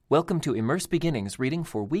Welcome to Immerse Beginnings reading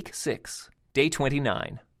for Week 6, Day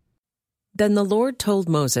 29. Then the Lord told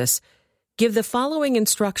Moses, "Give the following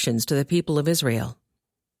instructions to the people of Israel.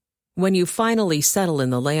 When you finally settle in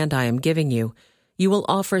the land I am giving you, you will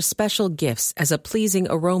offer special gifts as a pleasing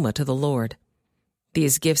aroma to the Lord.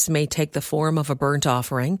 These gifts may take the form of a burnt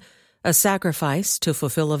offering, a sacrifice to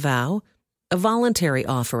fulfill a vow, a voluntary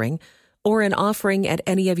offering, or an offering at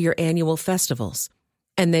any of your annual festivals,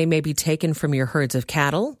 and they may be taken from your herds of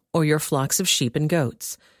cattle or your flocks of sheep and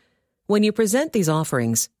goats. When you present these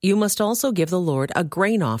offerings, you must also give the Lord a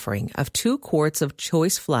grain offering of 2 quarts of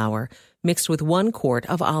choice flour mixed with 1 quart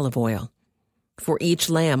of olive oil. For each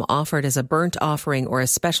lamb offered as a burnt offering or a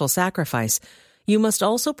special sacrifice, you must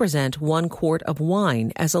also present 1 quart of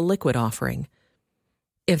wine as a liquid offering.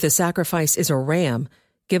 If the sacrifice is a ram,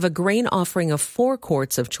 give a grain offering of 4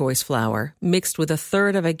 quarts of choice flour mixed with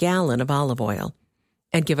 1/3 of a gallon of olive oil,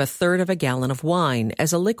 and give 1/3 of a gallon of wine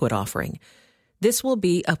as a liquid offering. This will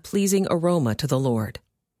be a pleasing aroma to the Lord.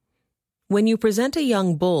 When you present a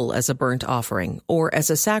young bull as a burnt offering, or as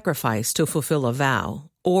a sacrifice to fulfill a vow,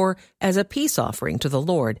 or as a peace offering to the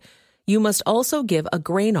Lord, you must also give a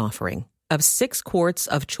grain offering of 6 quarts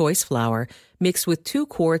of choice flour mixed with 2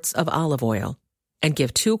 quarts of olive oil, and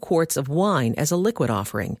give 2 quarts of wine as a liquid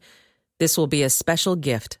offering. This will be a special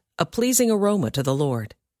gift, a pleasing aroma to the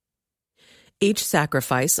Lord. Each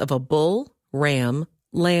sacrifice of a bull, ram,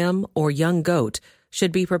 lamb, or young goat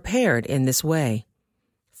should be prepared in this way.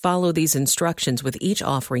 Follow these instructions with each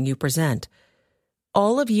offering you present.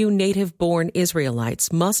 All of you native-born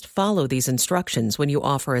Israelites must follow these instructions when you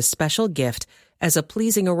offer a special gift as a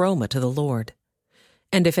pleasing aroma to the Lord.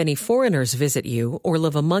 And if any foreigners visit you or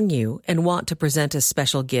live among you and want to present a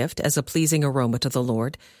special gift as a pleasing aroma to the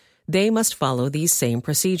Lord, they must follow these same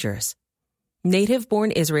procedures.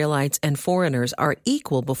 Native-born Israelites and foreigners are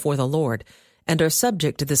equal before the Lord and are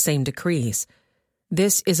subject to the same decrees.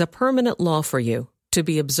 This is a permanent law for you, to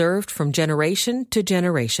be observed from generation to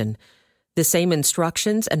generation. The same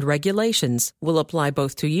instructions and regulations will apply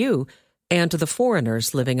both to you and to the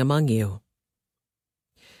foreigners living among you."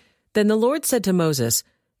 Then the Lord said to Moses,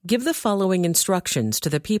 "Give the following instructions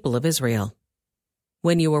to the people of Israel.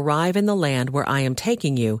 When you arrive in the land where I am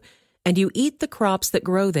taking you, and you eat the crops that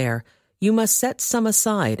grow there, you must set some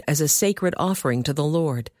aside as a sacred offering to the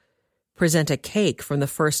Lord. Present a cake from the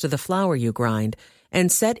first of the flour you grind,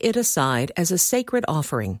 and set it aside as a sacred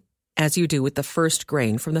offering, as you do with the first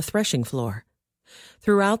grain from the threshing floor.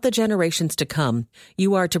 Throughout the generations to come,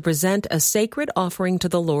 you are to present a sacred offering to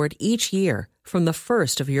the Lord each year from the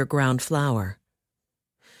first of your ground flour.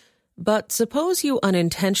 But suppose you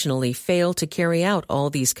unintentionally fail to carry out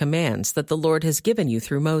all these commands that the Lord has given you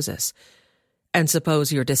through Moses. And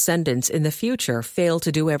suppose your descendants in the future fail to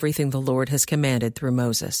do everything the Lord has commanded through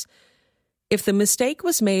Moses. If the mistake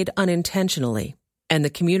was made unintentionally, and the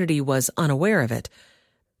community was unaware of it,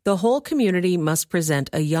 the whole community must present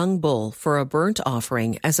a young bull for a burnt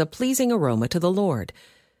offering as a pleasing aroma to the Lord.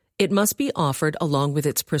 It must be offered along with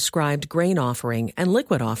its prescribed grain offering and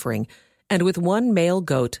liquid offering, and with 1 male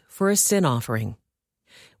goat for a sin offering.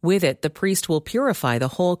 With it, the priest will purify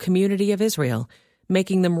the whole community of Israel,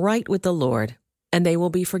 making them right with the Lord, and they will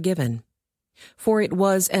be forgiven. For it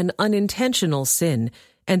was an unintentional sin,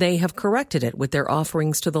 and they have corrected it with their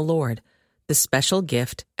offerings to the Lord, the special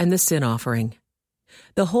gift and the sin offering.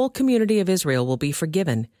 The whole community of Israel will be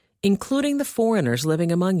forgiven, including the foreigners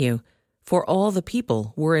living among you, for all the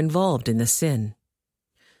people were involved in the sin.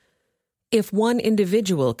 If one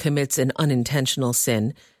individual commits an unintentional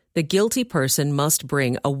sin, the guilty person must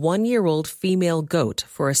bring a 1-year-old female goat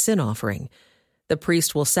for a sin offering. The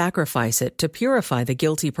priest will sacrifice it to purify the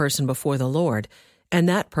guilty person before the Lord, and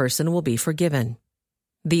that person will be forgiven.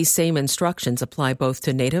 These same instructions apply both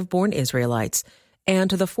to native-born Israelites and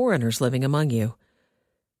to the foreigners living among you.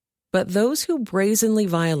 But those who brazenly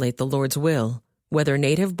violate the Lord's will, whether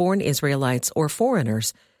native-born Israelites or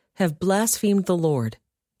foreigners, have blasphemed the Lord,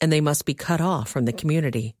 and they must be cut off from the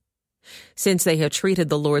community. Since they have treated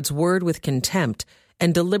the Lord's word with contempt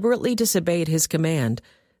and deliberately disobeyed his command,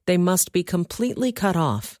 they must be completely cut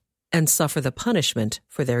off and suffer the punishment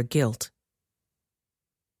for their guilt.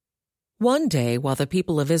 One day, while the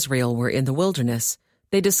people of Israel were in the wilderness,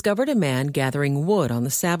 they discovered a man gathering wood on the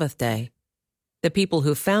Sabbath day. The people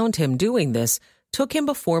who found him doing this took him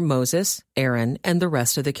before Moses, Aaron, and the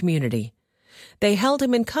rest of the community. They held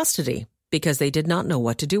him in custody because they did not know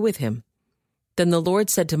what to do with him. Then the Lord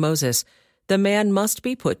said to Moses, "The man must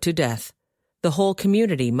be put to death. The whole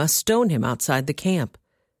community must stone him outside the camp."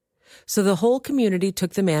 So the whole community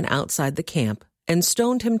took the man outside the camp and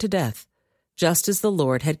stoned him to death, just as the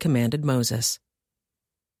Lord had commanded Moses.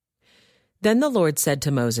 Then the Lord said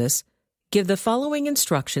to Moses, "Give the following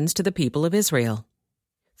instructions to the people of Israel.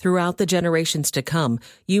 Throughout the generations to come,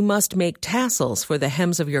 you must make tassels for the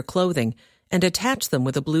hems of your clothing and attach them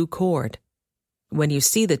with a blue cord. When you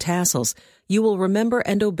see the tassels, you will remember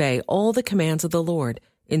and obey all the commands of the Lord,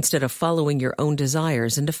 instead of following your own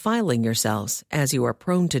desires and defiling yourselves, as you are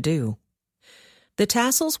prone to do. The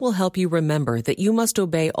tassels will help you remember that you must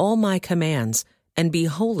obey all my commands and be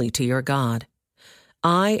holy to your God.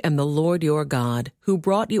 I am the Lord your God, who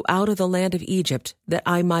brought you out of the land of Egypt, that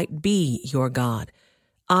I might be your God.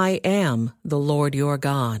 I am the Lord your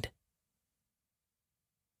God."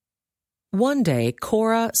 One day,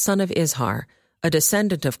 Korah, son of Izhar, a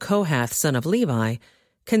descendant of Kohath, son of Levi,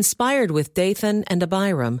 conspired with Dathan and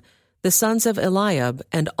Abiram, the sons of Eliab,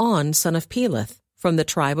 and On, son of Peleth, from the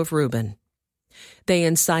tribe of Reuben. They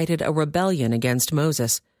incited a rebellion against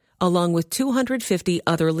Moses, along with 250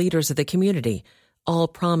 other leaders of the community, all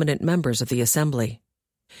prominent members of the assembly.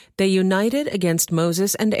 They united against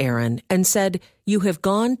Moses and Aaron and said, "You have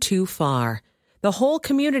gone too far. The whole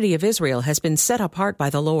community of Israel has been set apart by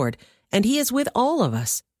the Lord, and he is with all of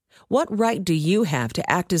us. What right do you have to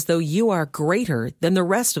act as though you are greater than the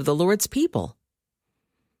rest of the Lord's people?"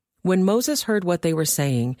 When Moses heard what they were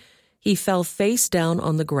saying, he fell face down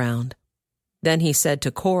on the ground. Then he said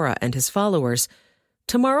to Korah and his followers,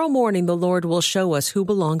 "Tomorrow morning the Lord will show us who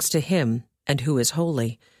belongs to him and who is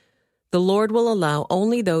holy. The Lord will allow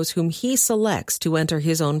only those whom he selects to enter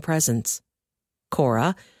his own presence.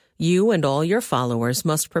 Korah, you and all your followers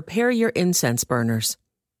must prepare your incense burners.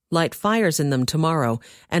 Light fires in them tomorrow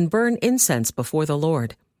and burn incense before the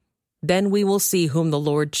Lord. Then we will see whom the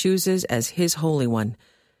Lord chooses as his Holy One.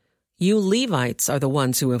 You Levites are the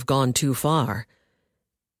ones who have gone too far."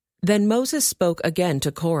 Then Moses spoke again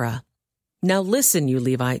to Korah. "Now listen, you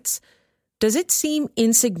Levites. Does it seem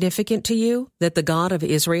insignificant to you that the God of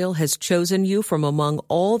Israel has chosen you from among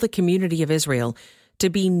all the community of Israel to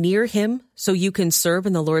be near him so you can serve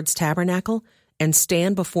in the Lord's tabernacle and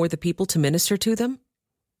stand before the people to minister to them?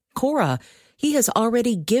 Korah, he has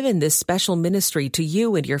already given this special ministry to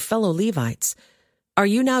you and your fellow Levites. Are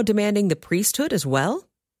you now demanding the priesthood as well?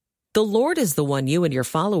 The Lord is the one you and your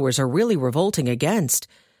followers are really revolting against.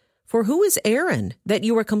 For who is Aaron that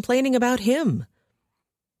you are complaining about him?"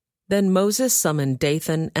 Then Moses summoned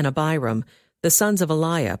Dathan and Abiram, the sons of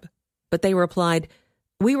Eliab, but they replied,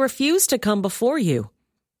 "We refuse to come before you.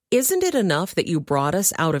 Isn't it enough that you brought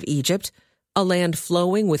us out of Egypt, a land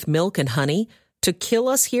flowing with milk and honey, to kill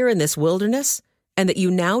us here in this wilderness, and that you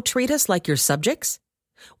now treat us like your subjects?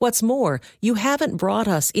 What's more, you haven't brought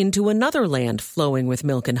us into another land flowing with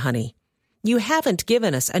milk and honey. You haven't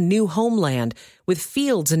given us a new homeland with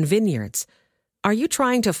fields and vineyards. Are you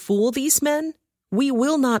trying to fool these men? We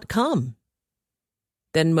will not come."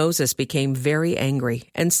 Then Moses became very angry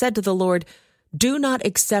and said to the Lord, "Do not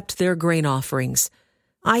accept their grain offerings.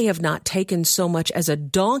 I have not taken so much as a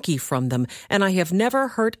donkey from them, and I have never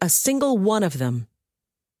hurt a single one of them."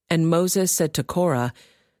 And Moses said to Korah,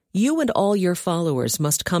 "You and all your followers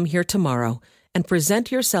must come here tomorrow and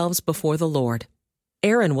present yourselves before the Lord.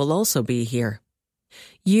 Aaron will also be here.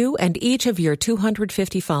 You and each of your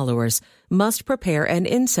 250 followers must prepare an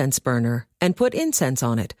incense burner and put incense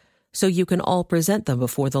on it, so you can all present them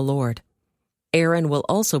before the Lord. Aaron will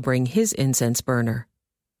also bring his incense burner."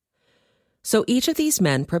 So each of these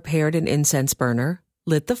men prepared an incense burner,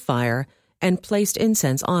 lit the fire, and placed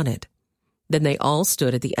incense on it. Then they all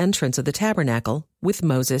stood at the entrance of the tabernacle with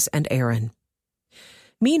Moses and Aaron.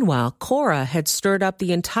 Meanwhile, Korah had stirred up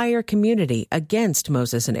the entire community against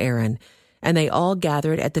Moses and Aaron, and they all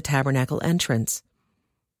gathered at the tabernacle entrance.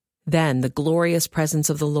 Then the glorious presence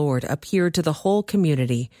of the Lord appeared to the whole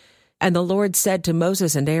community, and the Lord said to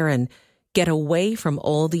Moses and Aaron, "Get away from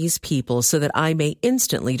all these people so that I may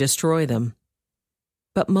instantly destroy them."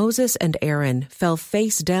 But Moses and Aaron fell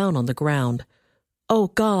face down on the ground. "O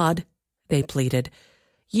God," they pleaded,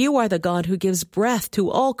 "you are the God who gives breath to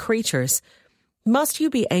all creatures. Must you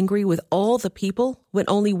be angry with all the people when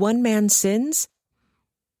only one man sins?"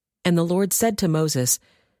 And the Lord said to Moses,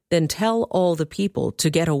 "Then tell all the people to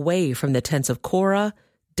get away from the tents of Korah,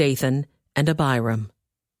 Dathan, and Abiram."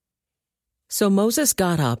 So Moses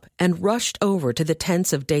got up and rushed over to the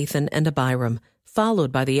tents of Dathan and Abiram,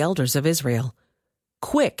 followed by the elders of Israel.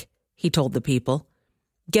 "Quick," he told the people,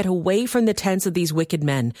 "get away from the tents of these wicked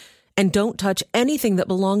men, and don't touch anything that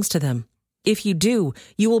belongs to them. If you do,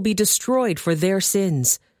 you will be destroyed for their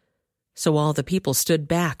sins." So all the people stood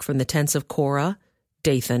back from the tents of Korah,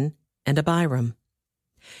 Dathan, and Abiram.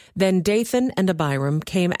 Then Dathan and Abiram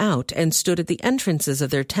came out and stood at the entrances of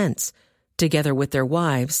their tents, together with their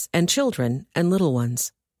wives and children and little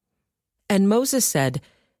ones. And Moses said,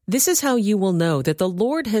 This is how you will know that the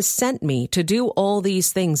Lord has sent me to do all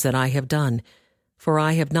these things that I have done, for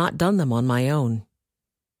I have not done them on my own.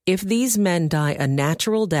 If these men die a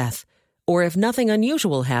natural death, or if nothing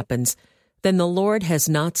unusual happens, then the Lord has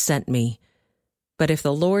not sent me. But if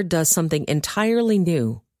the Lord does something entirely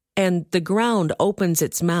new, and the ground opens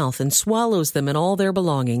its mouth and swallows them and all their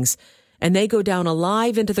belongings, and they go down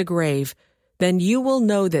alive into the grave, then you will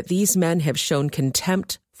know that these men have shown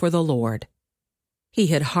contempt for the Lord." He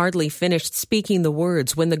had hardly finished speaking the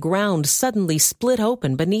words when the ground suddenly split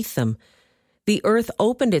open beneath them. The earth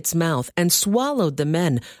opened its mouth and swallowed the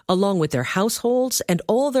men, along with their households and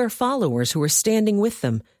all their followers who were standing with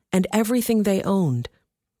them, and everything they owned.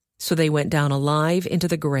 So they went down alive into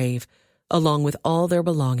the grave, along with all their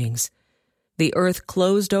belongings. The earth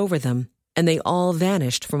closed over them, and they all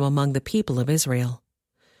vanished from among the people of Israel.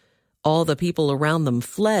 All the people around them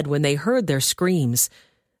fled when they heard their screams.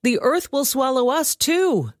 "The earth will swallow us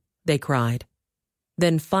too," they cried.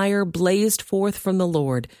 Then fire blazed forth from the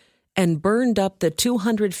Lord and burned up the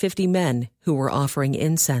 250 men who were offering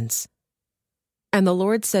incense. And the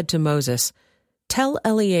Lord said to Moses, "Tell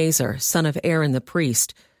Eleazar, son of Aaron the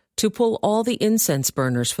priest, to pull all the incense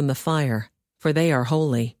burners from the fire, for they are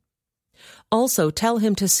holy. Also tell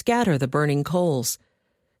him to scatter the burning coals.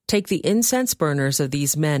 Take the incense burners of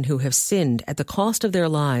these men who have sinned at the cost of their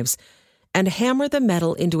lives, and hammer the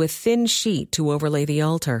metal into a thin sheet to overlay the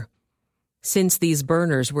altar. Since these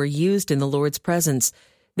burners were used in the Lord's presence,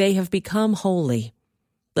 they have become holy.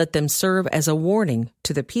 Let them serve as a warning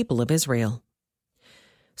to the people of Israel."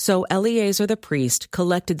 So Eleazar the priest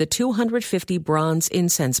collected the 250 bronze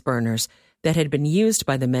incense burners that had been used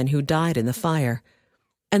by the men who died in the fire,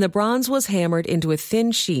 and the bronze was hammered into a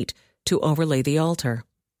thin sheet to overlay the altar.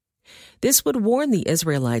 This would warn the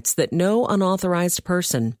Israelites that no unauthorized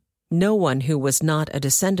person, no one who was not a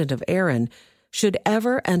descendant of Aaron, should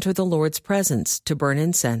ever enter the Lord's presence to burn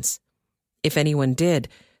incense. If anyone did,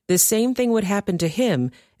 the same thing would happen to him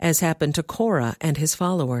as happened to Korah and his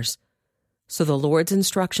followers. So the Lord's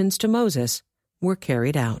instructions to Moses were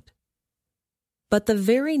carried out. But the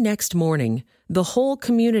very next morning, the whole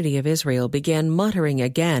community of Israel began muttering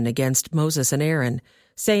again against Moses and Aaron,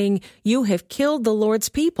 saying, "You have killed the Lord's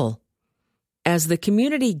people." As the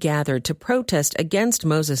community gathered to protest against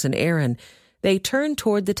Moses and Aaron, they turned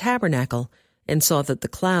toward the tabernacle and saw that the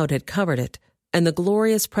cloud had covered it, and the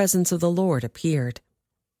glorious presence of the Lord appeared.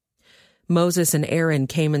 Moses and Aaron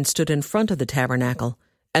came and stood in front of the tabernacle,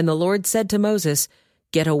 and the Lord said to Moses,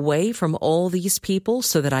 "Get away from all these people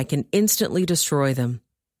so that I can instantly destroy them."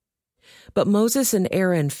 But Moses and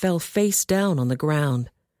Aaron fell face down on the ground.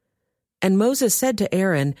 And Moses said to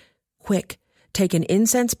Aaron, "Quick, take an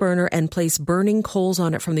incense burner and place burning coals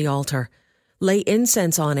on it from the altar. Lay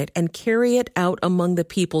incense on it and carry it out among the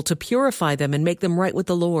people to purify them and make them right with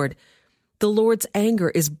the Lord. The Lord's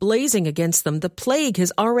anger is blazing against them. The plague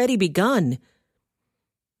has already begun."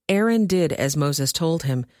 Aaron did as Moses told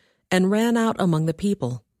him and ran out among the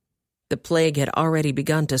people. The plague had already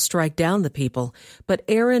begun to strike down the people, but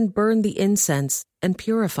Aaron burned the incense and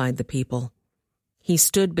purified the people. He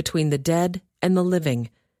stood between the dead and the living,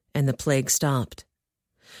 and the plague stopped.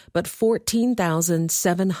 But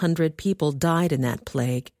 14,700 people died in that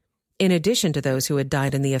plague, in addition to those who had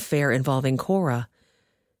died in the affair involving Korah.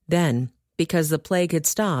 Then, because the plague had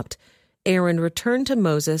stopped, Aaron returned to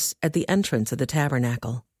Moses at the entrance of the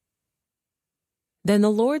tabernacle. Then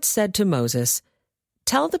the Lord said to Moses,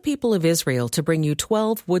 "Tell the people of Israel to bring you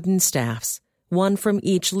 12 wooden staffs, one from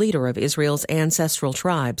each leader of Israel's ancestral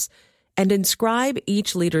tribes, and inscribe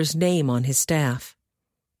each leader's name on his staff.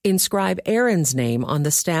 Inscribe Aaron's name on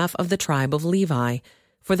the staff of the tribe of Levi,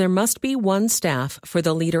 for there must be one staff for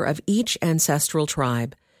the leader of each ancestral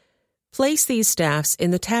tribe. Place these staffs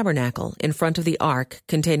in the tabernacle in front of the ark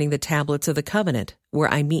containing the tablets of the covenant,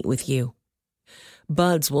 where I meet with you.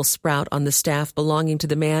 Buds will sprout on the staff belonging to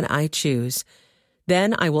the man I choose.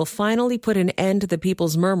 Then I will finally put an end to the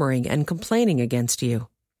people's murmuring and complaining against you."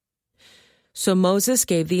 So Moses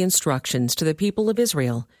gave the instructions to the people of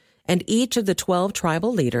Israel, and each of the 12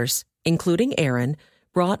 tribal leaders, including Aaron,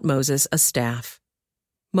 brought Moses a staff.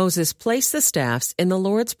 Moses placed the staffs in the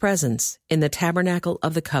Lord's presence in the tabernacle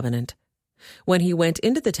of the covenant. When he went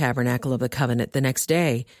into the tabernacle of the covenant the next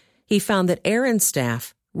day, he found that Aaron's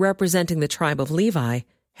staff, representing the tribe of Levi,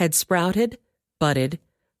 had sprouted, budded,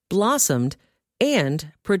 blossomed,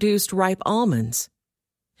 and produced ripe almonds.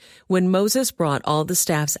 When Moses brought all the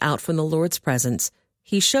staffs out from the Lord's presence,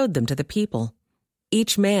 he showed them to the people.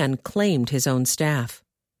 Each man claimed his own staff.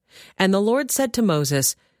 And the Lord said to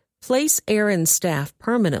Moses, "Place Aaron's staff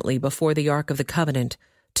permanently before the Ark of the Covenant,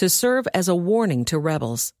 to serve as a warning to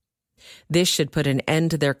rebels. This should put an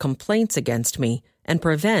end to their complaints against me and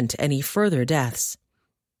prevent any further deaths."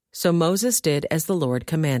 So Moses did as the Lord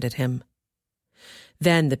commanded him.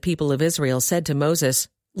 Then the people of Israel said to Moses,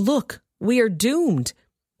 "Look, we are doomed.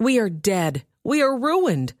 We are dead. We are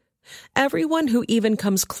ruined. Everyone who even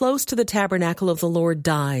comes close to the tabernacle of the Lord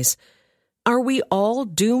dies. Are we all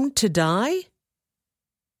doomed to die?"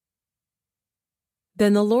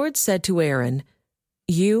 Then the Lord said to Aaron,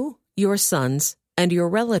 "You, your sons, and your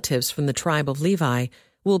relatives from the tribe of Levi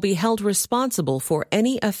will be held responsible for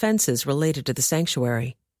any offenses related to the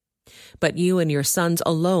sanctuary. But you and your sons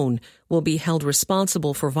alone will be held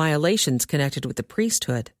responsible for violations connected with the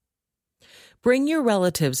priesthood. Bring your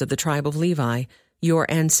relatives of the tribe of Levi, your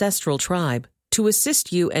ancestral tribe, to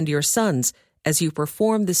assist you and your sons as you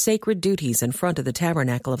perform the sacred duties in front of the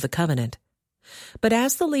tabernacle of the covenant. But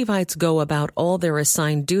as the Levites go about all their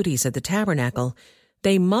assigned duties at the tabernacle,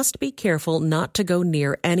 they must be careful not to go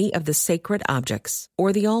near any of the sacred objects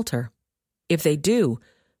or the altar. If they do,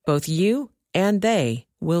 both you and they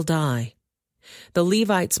will die. The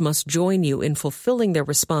Levites must join you in fulfilling their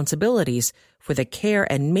responsibilities for the care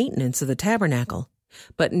and maintenance of the tabernacle,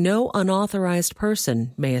 but no unauthorized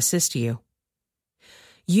person may assist you.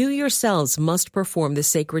 You yourselves must perform the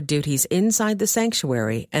sacred duties inside the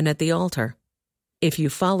sanctuary and at the altar. If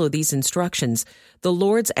you follow these instructions, the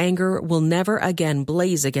Lord's anger will never again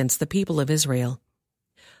blaze against the people of Israel.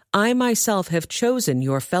 I myself have chosen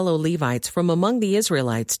your fellow Levites from among the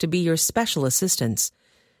Israelites to be your special assistants.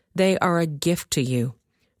 They are a gift to you,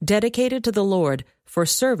 dedicated to the Lord for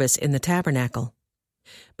service in the tabernacle.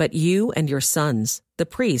 But you and your sons, the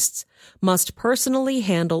priests, must personally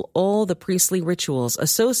handle all the priestly rituals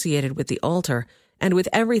associated with the altar and with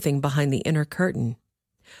everything behind the inner curtain.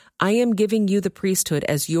 I am giving you the priesthood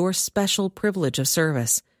as your special privilege of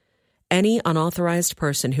service. Any unauthorized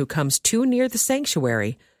person who comes too near the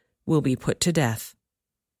sanctuary will be put to death."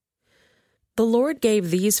 The Lord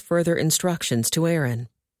gave these further instructions to Aaron.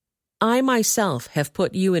 "I myself have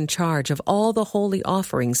put you in charge of all the holy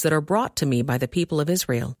offerings that are brought to me by the people of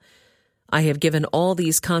Israel. I have given all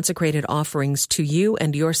these consecrated offerings to you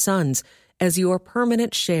and your sons as your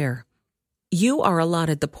permanent share. You are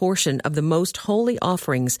allotted the portion of the most holy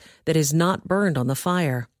offerings that is not burned on the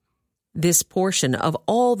fire. This portion of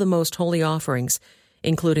all the most holy offerings,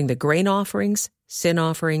 including the grain offerings, sin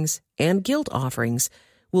offerings, and guilt offerings,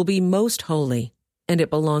 will be most holy, and it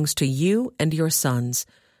belongs to you and your sons.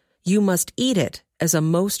 You must eat it as a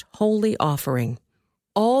most holy offering.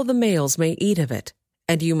 All the males may eat of it,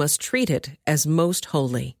 and you must treat it as most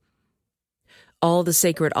holy. All the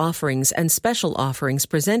sacred offerings and special offerings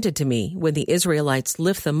presented to me when the Israelites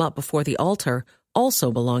lift them up before the altar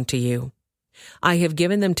also belong to you. I have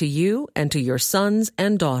given them to you and to your sons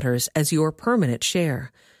and daughters as your permanent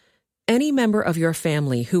share. Any member of your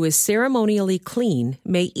family who is ceremonially clean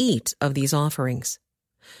may eat of these offerings.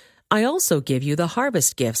 I also give you the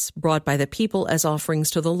harvest gifts brought by the people as offerings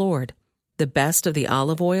to the Lord, the best of the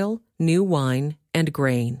olive oil, new wine, and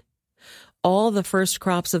grain. All the first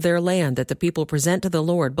crops of their land that the people present to the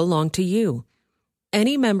Lord belong to you.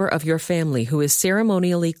 Any member of your family who is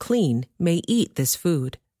ceremonially clean may eat this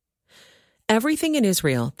food. Everything in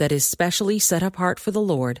Israel that is specially set apart for the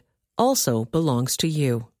Lord also belongs to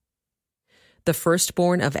you. The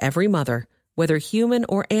firstborn of every mother, whether human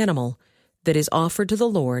or animal, that is offered to the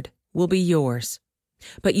Lord will be yours.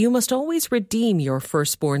 But you must always redeem your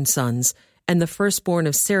firstborn sons and the firstborn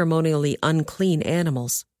of ceremonially unclean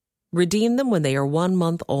animals. Redeem them when they are 1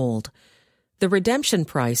 month old. The redemption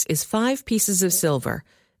price is 5 pieces of silver,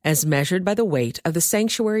 as measured by the weight of the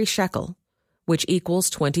sanctuary shekel, which equals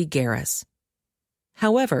 20 gerahs.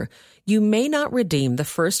 However, you may not redeem the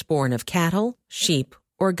firstborn of cattle, sheep,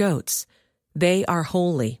 or goats. They are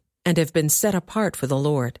holy and have been set apart for the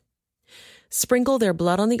Lord. Sprinkle their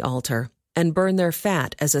blood on the altar and burn their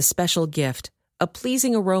fat as a special gift, a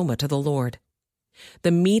pleasing aroma to the Lord.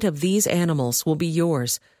 The meat of these animals will be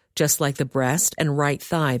yours, just like the breast and right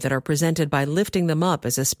thigh that are presented by lifting them up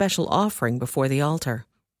as a special offering before the altar.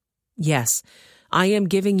 Yes, I am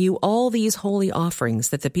giving you all these holy offerings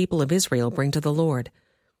that the people of Israel bring to the Lord.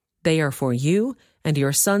 They are for you and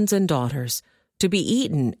your sons and daughters, to be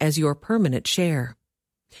eaten as your permanent share.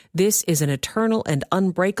 This is an eternal and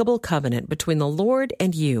unbreakable covenant between the Lord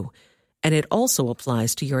and you, and it also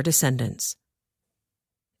applies to your descendants."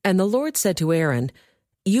 And the Lord said to Aaron,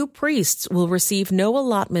 "You priests will receive no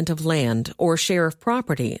allotment of land or share of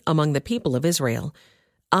property among the people of Israel.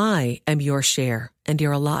 I am your share and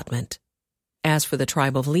your allotment. As for the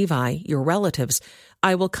tribe of Levi, your relatives,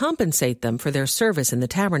 I will compensate them for their service in the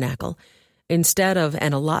tabernacle. Instead of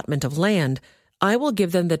an allotment of land, I will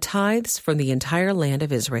give them the tithes from the entire land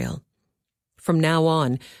of Israel, From now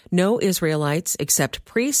on, no Israelites except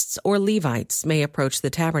priests or Levites may approach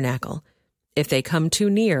the tabernacle. If they come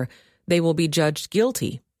too near, they will be judged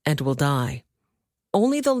guilty and will die.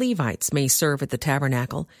 Only the Levites may serve at the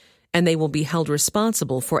tabernacle, and they will be held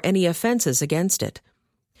responsible for any offenses against it.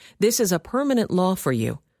 This is a permanent law for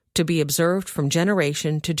you, to be observed from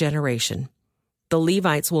generation to generation. The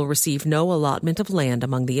Levites will receive no allotment of land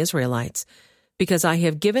among the Israelites, because I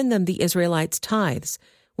have given them the Israelites' tithes,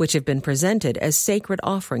 which have been presented as sacred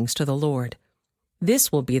offerings to the Lord.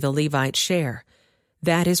 This will be the Levites' share.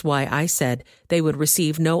 That is why I said they would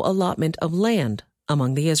receive no allotment of land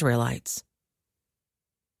among the Israelites.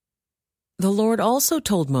 The Lord also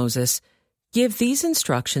told Moses, "Give these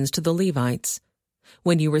instructions to the Levites.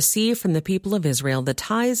 When you receive from the people of Israel the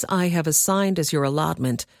tithes I have assigned as your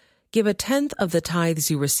allotment, give a tenth of the tithes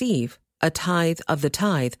you receive, a tithe of the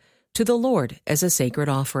tithe, to the Lord as a sacred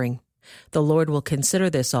offering. The Lord will consider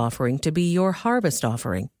this offering to be your harvest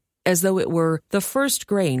offering, as though it were the first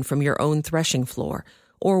grain from your own threshing floor,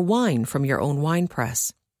 or wine from your own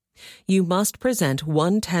winepress. You must present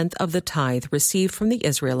 1/10 of the tithe received from the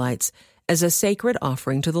Israelites as a sacred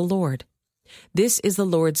offering to the Lord. This is the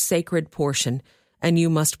Lord's sacred portion, and you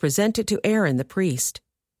must present it to Aaron the priest.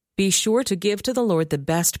 Be sure to give to the Lord the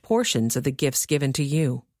best portions of the gifts given to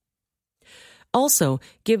you. Also,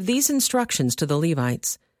 give these instructions to the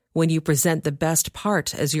Levites. When you present the best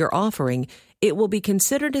part as your offering, it will be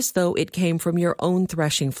considered as though it came from your own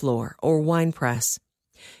threshing floor or winepress.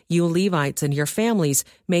 You Levites and your families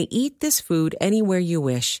may eat this food anywhere you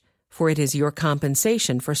wish, for it is your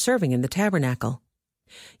compensation for serving in the tabernacle.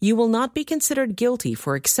 You will not be considered guilty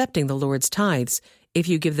for accepting the Lord's tithes if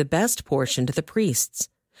you give the best portion to the priests.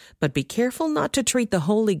 But be careful not to treat the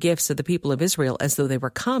holy gifts of the people of Israel as though they were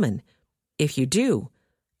common. If you do,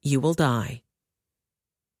 you will die."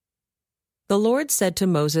 The Lord said to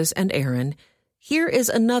Moses and Aaron, "Here is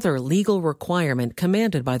another legal requirement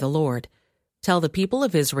commanded by the Lord. Tell the people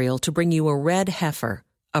of Israel to bring you a red heifer,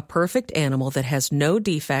 a perfect animal that has no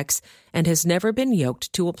defects and has never been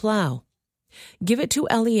yoked to a plow. Give it to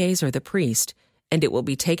Eleazar the priest, and it will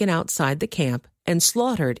be taken outside the camp and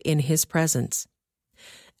slaughtered in his presence.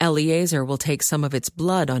 Eleazar will take some of its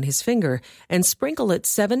blood on his finger and sprinkle it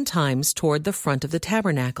 7 times toward the front of the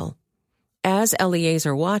tabernacle. As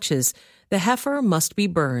Eleazar watches, the heifer must be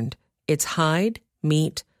burned, its hide,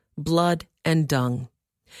 meat, blood, and dung.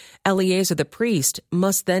 Eleazar the priest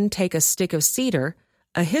must then take a stick of cedar,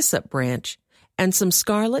 a hyssop branch, and some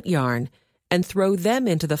scarlet yarn, and throw them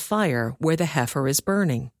into the fire where the heifer is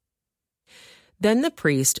burning. Then the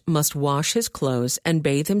priest must wash his clothes and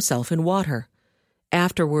bathe himself in water.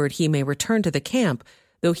 Afterward he may return to the camp,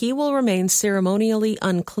 though he will remain ceremonially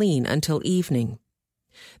unclean until evening.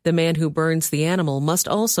 The man who burns the animal must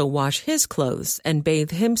also wash his clothes and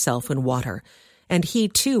bathe himself in water, and he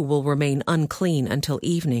too will remain unclean until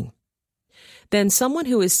evening. Then someone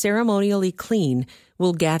who is ceremonially clean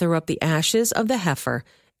will gather up the ashes of the heifer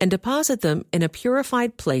and deposit them in a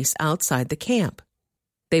purified place outside the camp.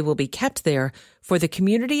 They will be kept there for the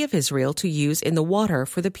community of Israel to use in the water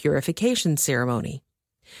for the purification ceremony.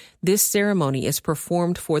 This ceremony is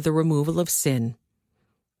performed for the removal of sin.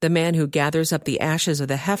 The man who gathers up the ashes of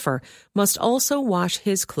the heifer must also wash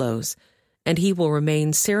his clothes, and he will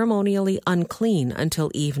remain ceremonially unclean until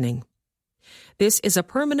evening. This is a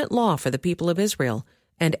permanent law for the people of Israel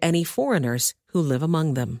and any foreigners who live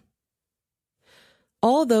among them.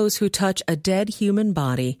 All those who touch a dead human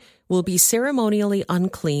body will be ceremonially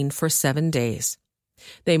unclean for 7 days.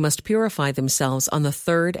 They must purify themselves on the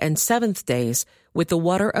 3rd and 7th days with the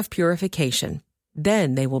water of purification.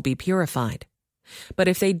 Then they will be purified. But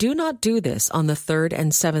if they do not do this on the 3rd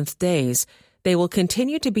and 7th days, they will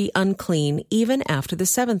continue to be unclean even after the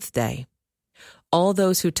 7th day. All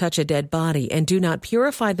those who touch a dead body and do not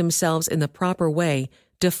purify themselves in the proper way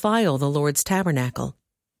defile the Lord's tabernacle,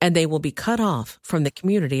 and they will be cut off from the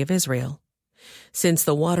community of Israel. Since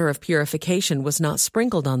the water of purification was not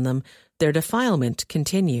sprinkled on them, their defilement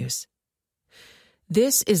continues.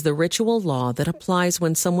 This is the ritual law that applies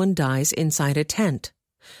when someone dies inside a tent.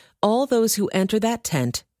 All those who enter that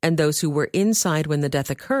tent and those who were inside when the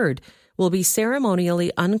death occurred will be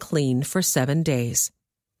ceremonially unclean for 7 days.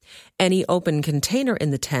 Any open container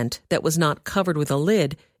in the tent that was not covered with a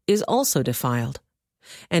lid is also defiled.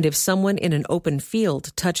 And if someone in an open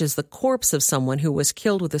field touches the corpse of someone who was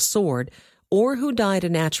killed with a sword or who died a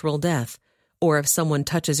natural death, or if someone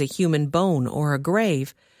touches a human bone or a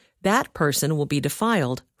grave, that person will be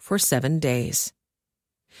defiled for 7 days.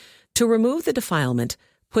 To remove the defilement,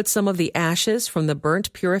 put some of the ashes from the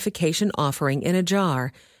burnt purification offering in a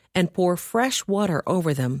jar and pour fresh water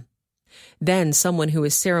over them. Then someone who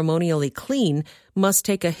is ceremonially clean must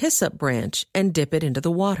take a hyssop branch and dip it into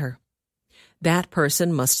the water. That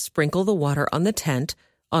person must sprinkle the water on the tent,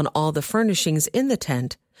 on all the furnishings in the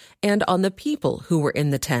tent, and on the people who were in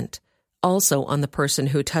the tent, also on the person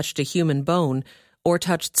who touched a human bone, or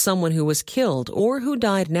touched someone who was killed or who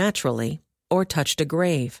died naturally, or touched a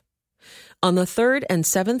grave. On the 3rd and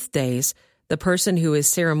 7th days, the person who is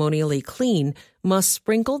ceremonially clean must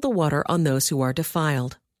sprinkle the water on those who are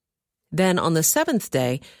defiled. Then on the 7th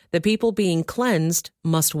day, the people being cleansed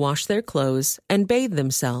must wash their clothes and bathe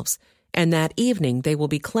themselves, and that evening they will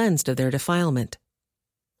be cleansed of their defilement.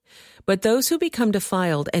 But those who become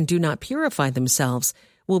defiled and do not purify themselves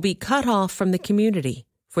will be cut off from the community,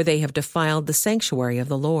 for they have defiled the sanctuary of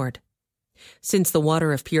the Lord. Since the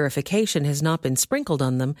water of purification has not been sprinkled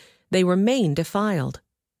on them, they remain defiled.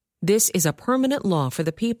 This is a permanent law for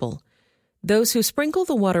the people. Those who sprinkle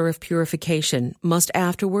the water of purification must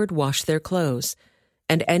afterward wash their clothes,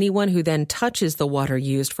 and anyone who then touches the water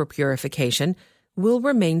used for purification will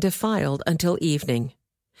remain defiled until evening.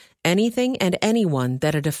 Anything and anyone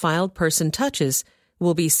that a defiled person touches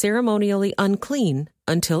will be ceremonially unclean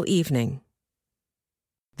until evening.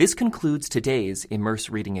 This concludes today's Immerse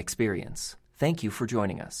Reading Experience. Thank you for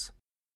joining us.